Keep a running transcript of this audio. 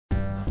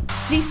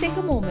Please take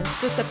a moment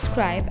to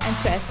subscribe and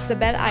press the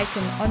bell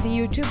icon on the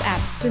YouTube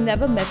app to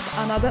never miss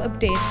another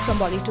update from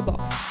Bolly to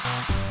Box.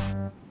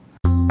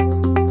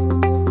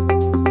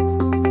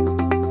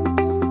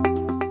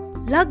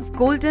 लग्स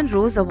golden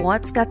rose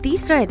awards का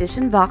तीसरा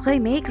addition वाकई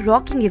में एक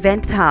rocking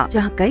event था,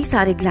 जहां कई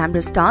सारे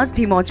glamour stars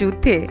भी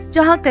मौजूद थे।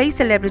 जहां कई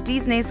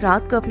सेलिब्रिटीज ने इस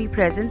रात को अपनी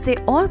प्रेजेंस से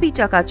और भी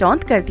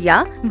चकाचौंध कर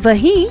दिया।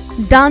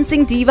 वहीं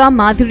डांसिंग डीवा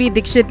माधुरी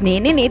दीक्षित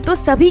ने तो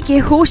सभी के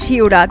होश ही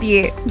उड़ा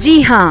दिए।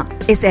 जी हाँ,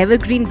 इस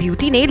एवरग्रीन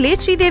ब्यूटी ने लेट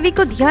श्रीदेवी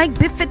को दिया एक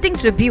बिफिटिंग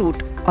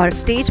ट्रिब्यूट और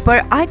स्टेज पर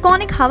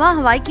आइकॉनिक हवा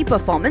हवाई की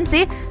परफॉर्मेंस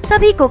से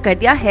सभी को कर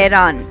दिया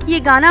हैरान। ये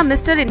गाना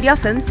मिस्टर इंडिया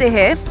फिल्म से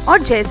है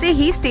और जैसे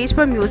ही स्टेज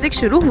पर म्यूजिक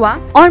शुरू हुआ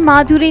और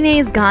माधुरी ने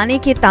इस गाने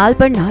के ताल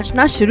पर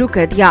नाचना शुरू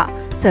कर दिया,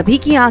 सभी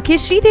की आंखें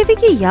श्रीदेवी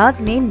की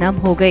याद में नम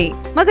हो गयी।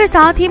 मगर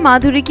साथ ही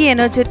माधुरी की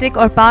एनर्जेटिक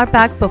और पावर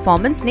पैक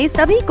परफॉर्मेंस ने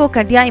सभी को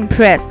कर दिया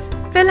इम्प्रेस।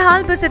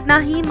 फिलहाल बस इतना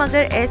ही,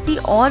 मगर ऐसी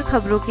और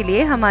खबरों के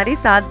लिए हमारे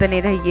साथ बने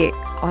रहिए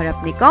और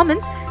अपने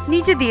कमेंट्स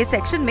नीचे दिए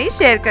सेक्शन में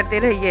शेयर करते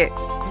रहिए।